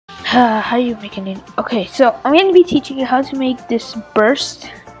How do you make an okay, so I'm going to be teaching you how to make this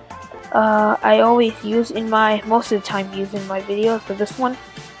burst. I always use in my, most of the time use in my videos. So this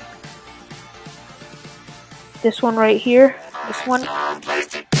one right here, this one.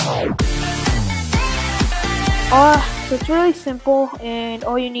 So it's really simple, and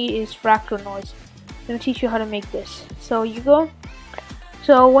all you need is fractal noise. I'm going to teach you how to make this. So you go,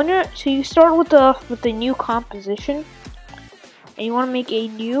 you start with the new composition, and you want to make a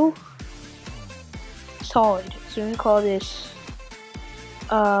new solid. So we're going to call this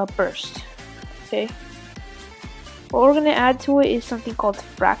burst. Okay. What we're going to add to it is something called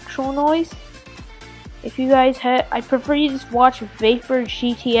fractal noise. If you guys I prefer you just watch Vapor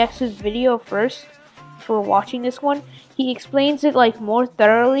GTX's video first before watching this one. He explains it like more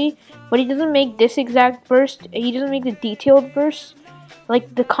thoroughly, but he doesn't make this exact burst. He doesn't make the detailed burst.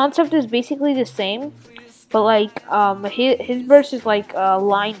 Like, the concept is basically the same, but like his burst is like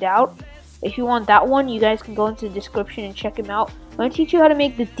lined out. If you want that one, you guys can go into the description and check him out. I'm gonna teach you how to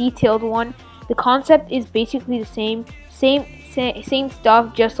make the detailed one. The concept is basically the same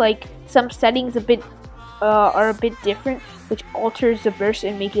stuff, just like some settings are a bit different, which alters the burst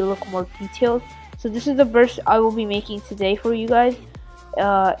and make it look more detailed. So this is the burst I will be making today for you guys.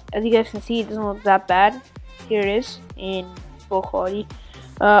 As you guys can see, it doesn't look that bad. Here it is in full quality.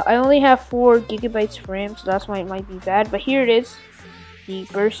 I only have 4 GB RAM, so that's why it might be bad. But here it is, the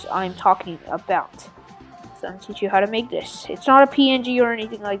burst I'm talking about. So I'm gonna teach you how to make this. It's not a PNG or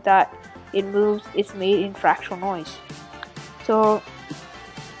anything like that. It moves. It's made in fractal noise. So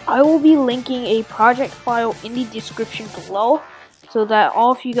I will be linking a project file in the description below, so that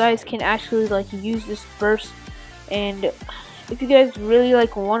all of you guys can actually like use this burst. And if you guys really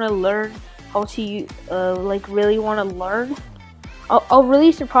like want to learn how to really want to learn, I'll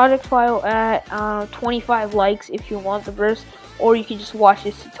release a project file at 25 likes if you want the burst, or you can just watch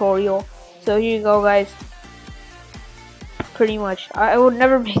this tutorial. So here you go, guys. Pretty much, I would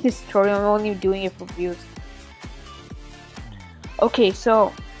never make this tutorial. I'm only doing it for views. Okay,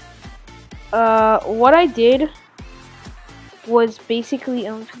 so what I did was basically,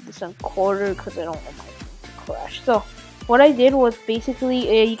 I'm gonna put this on quarter because I don't want my thing to crash. So what I did was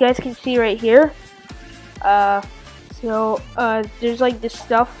basically, you guys can see right here. There's like this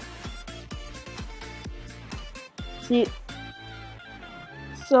stuff. See.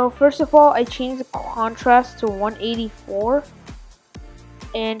 So first of all, I changed the contrast to 184,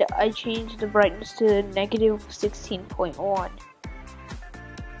 and I changed the brightness to negative 16.1.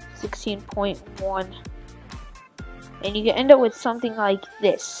 16.1. And you can end up with something like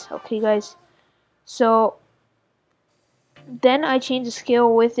this. Okay, guys. So then I changed the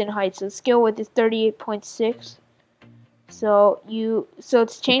scale width and height. So the scale width is 38.6. So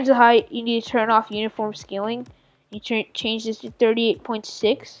to change the height, you need to turn off uniform scaling. You change this to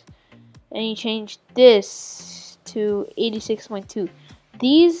 38.6, and you change this to 86.2.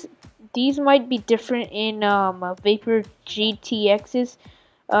 These might be different in Vapor GTX's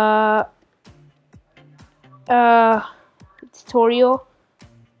tutorial.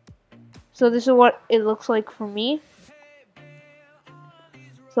 So this is what it looks like for me.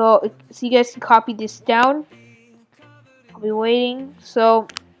 So you guys can copy this down. I'll be waiting. So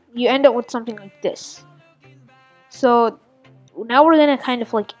you end up with something like this. So now we're gonna kind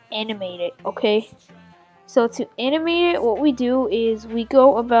of like animate it, okay? So to animate it, what we do is we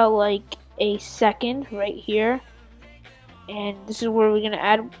go about like a second right here, and this is where we're gonna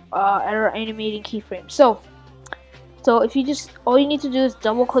add our animating keyframe. So if you just, all you need to do is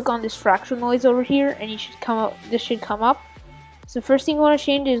double click on this fractal noise over here, and you should come up. This should come up. So first thing you want to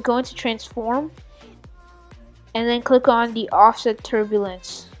change is go into transform, and then click on the offset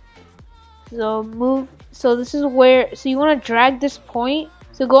turbulence. So this is where, so you want to drag this point.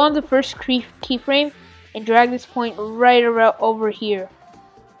 So go on the first keyframe and drag this point right around over here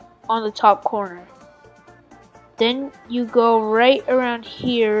on the top corner. Then you go right around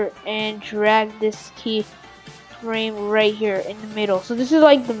here and drag this keyframe right here in the middle. So this is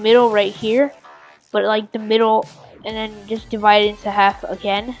like the middle right here, but like the middle, and then just divide it into half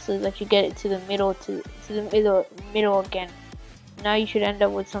again, so that you get it to the middle, to the middle again. Now you should end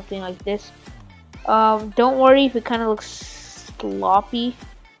up with something like this. Don't worry if it kind of looks sloppy.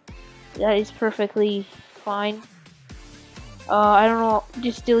 That is perfectly fine. I don't know.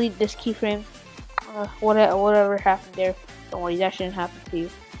 Just delete this keyframe. Whatever happened there. Don't worry, that shouldn't happen to you.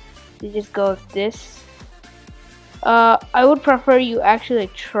 You just go with this. I would prefer you actually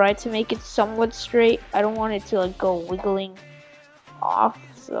like try to make it somewhat straight. I don't want it to like go wiggling off.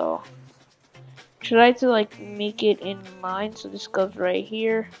 So try to like make it in line. So this goes right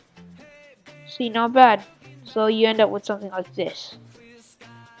here. See, not bad. So you end up with something like this.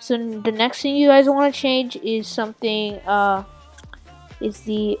 So the next thing you guys want to change is something, is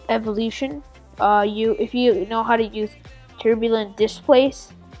the evolution. If you know how to use turbulent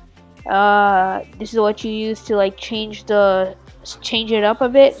displace, this is what you use to like change it up a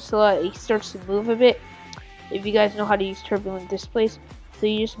bit so that it starts to move a bit. If you guys know how to use turbulent displace, so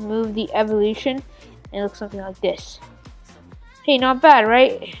you just move the evolution and it looks something like this. Hey, not bad,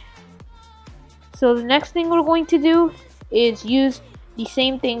 right? So the next thing we're going to do is use the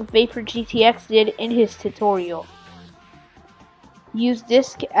same thing Vapor GTX did in his tutorial. Use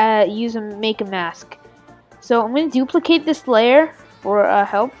this, make a mask. So I'm going to duplicate this layer for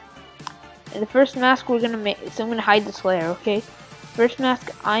help. And the first mask we're going to make, so I'm going to hide this layer, okay? First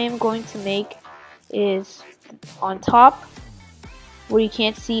mask I am going to make is on top where you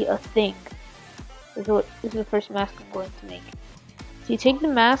can't see a thing. This is the first mask I'm going to make. So you take the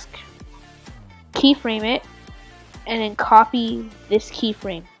mask, keyframe it, and then copy this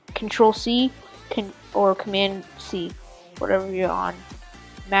keyframe. Control C or Command C, whatever you're on,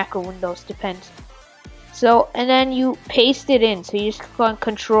 Mac or Windows, depends. So, and then you paste it in. So you just click on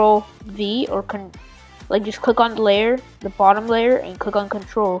Control V or just click on the layer, the bottom layer, and click on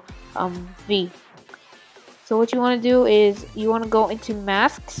Control V. So what you want to do is you want to go into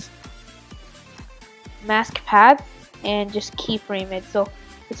masks, mask path, and just keyframe it. So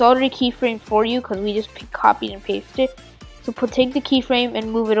it's already keyframed for you because we just copied and pasted it. So take the keyframe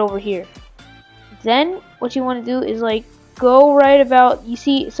and move it over here. Then what you want to do is like go right about, you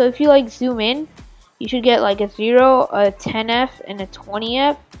see, so if you like zoom in, you should get like a 0, a 10F, and a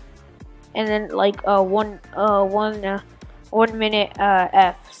 20F, and then like a 1 minute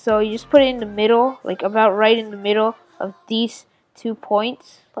F. So you just put it in the middle, like about right in the middle of these 2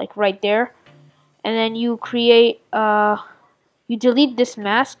 points, like right there. And then you create, you delete this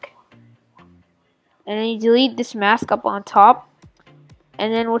mask, and then you delete this mask up on top.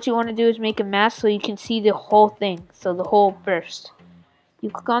 And then what you want to do is make a mask so you can see the whole thing, so the whole burst. You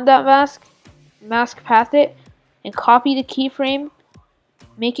click on that mask path it, and copy the keyframe,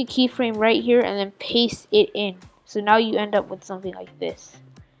 make a keyframe right here, and then paste it in. So now you end up with something like this.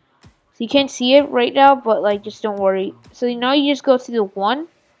 So you can't see it right now, but like just don't worry. So now you just go to the 1,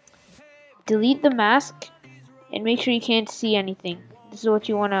 delete the mask, and make sure you can't see anything. This is what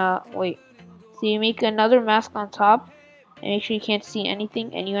you want to, wait. So you make another mask on top, and make sure you can't see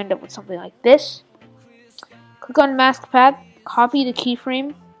anything, and you end up with something like this. Click on mask path, copy the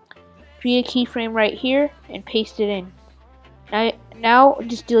keyframe, create a keyframe right here, and paste it in. Now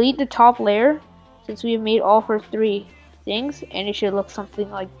just delete the top layer, since we have made all for 3 things, and it should look something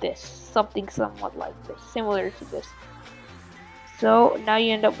like this. Something somewhat like this, similar to this. So now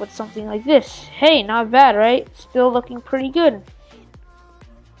you end up with something like this. Hey, not bad, right? Still looking pretty good.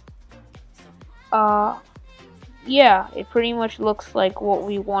 Yeah, it pretty much looks like what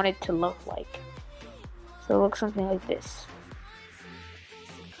we want it to look like. So it looks something like this.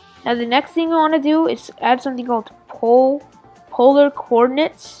 Now the next thing I want to do is add something called polar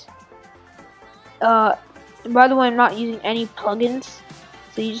coordinates. And by the way, I'm not using any plugins.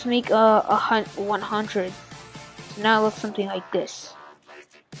 So you just make a 100. So now it looks something like this.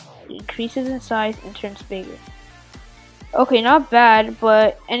 It increases in size and turns bigger. Okay, not bad,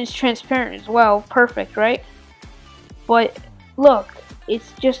 and it's transparent as well. Perfect, right? But look,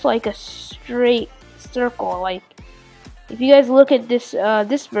 it's just like a straight circle. Like if you guys look at this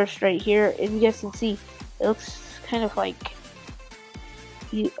this burst right here, if you guys can see, it looks kind of like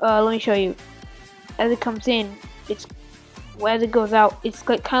let me show you. As it comes in, as it goes out, it's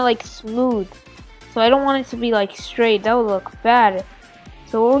like kind of like smooth. So I don't want it to be like straight. That would look bad.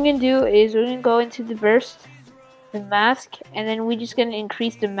 So what we're gonna do is we're gonna go into the burst, the mask, and then we're just gonna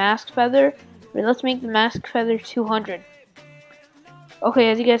increase the mask feather. Let's make the mask feather 200.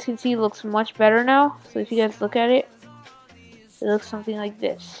 Okay, as you guys can see, it looks much better now. So if you guys look at it, it looks something like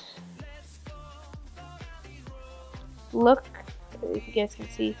this. Look, if you guys can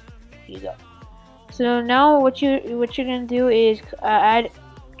see, here you go. So now what you're gonna do is add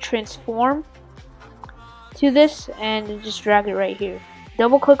transform to this and just drag it right here.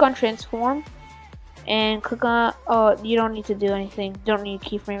 Double click on transform and click on, you don't need to do anything, don't need to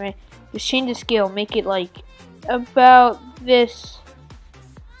keyframe it. Just change the scale, make it like about this,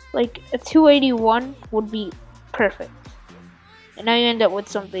 like a 281 would be perfect. And now you end up with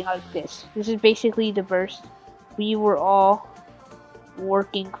something like this. This is basically the burst we were all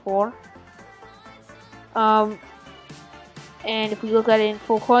working for. And if we look at it in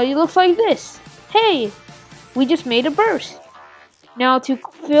full quality, it looks like this. Hey, we just made a burst. Now to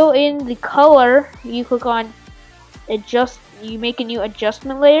fill in the color, you click on adjust, you make a new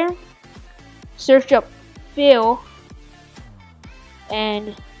adjustment layer, search up fill,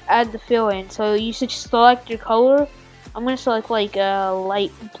 and add the fill in. So you should select your color. I'm gonna select like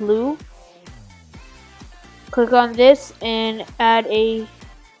light blue. Click on this and add a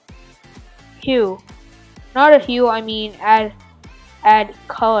hue. Not a hue, I mean add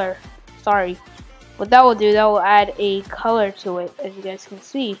color. Sorry. What that will do, that will add a color to it, as you guys can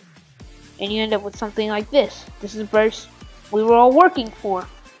see. And you end up with something like this. This is the burst we were all working for.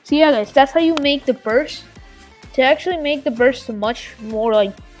 So yeah guys, that's how you make the burst. To actually make the burst much more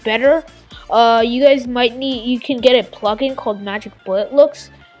like better, you guys might need, you can get a plugin called Magic Bullet Looks.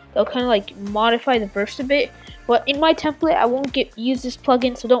 They'll kind of like modify the burst a bit. But in my template, I won't use this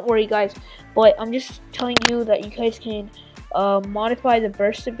plugin, so don't worry guys. But I'm just telling you that you guys can modify the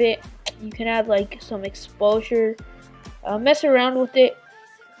burst a bit. You can add like some exposure, mess around with it.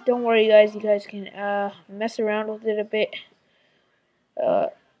 Don't worry guys, you guys can mess around with it a bit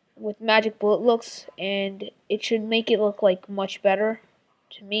with Magic Bullet Looks, and it should make it look like much better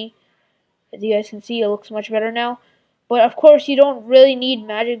to me. As you guys can see, it looks much better now. But of course, you don't really need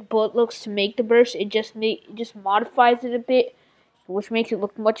Magic Bullet Looks to make the burst. It just modifies it a bit, which makes it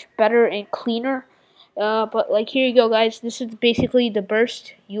look much better and cleaner. But like, here you go guys, this is basically the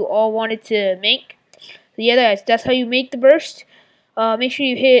burst you all wanted to make. So yeah guys, that's how you make the burst. Make sure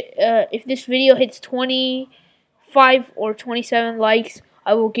you hit, if this video hits 25 or 27 likes,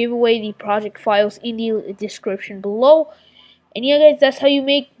 I will give away the project files in the description below. And yeah guys, that's how you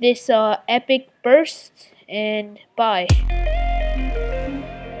make this epic burst, and bye.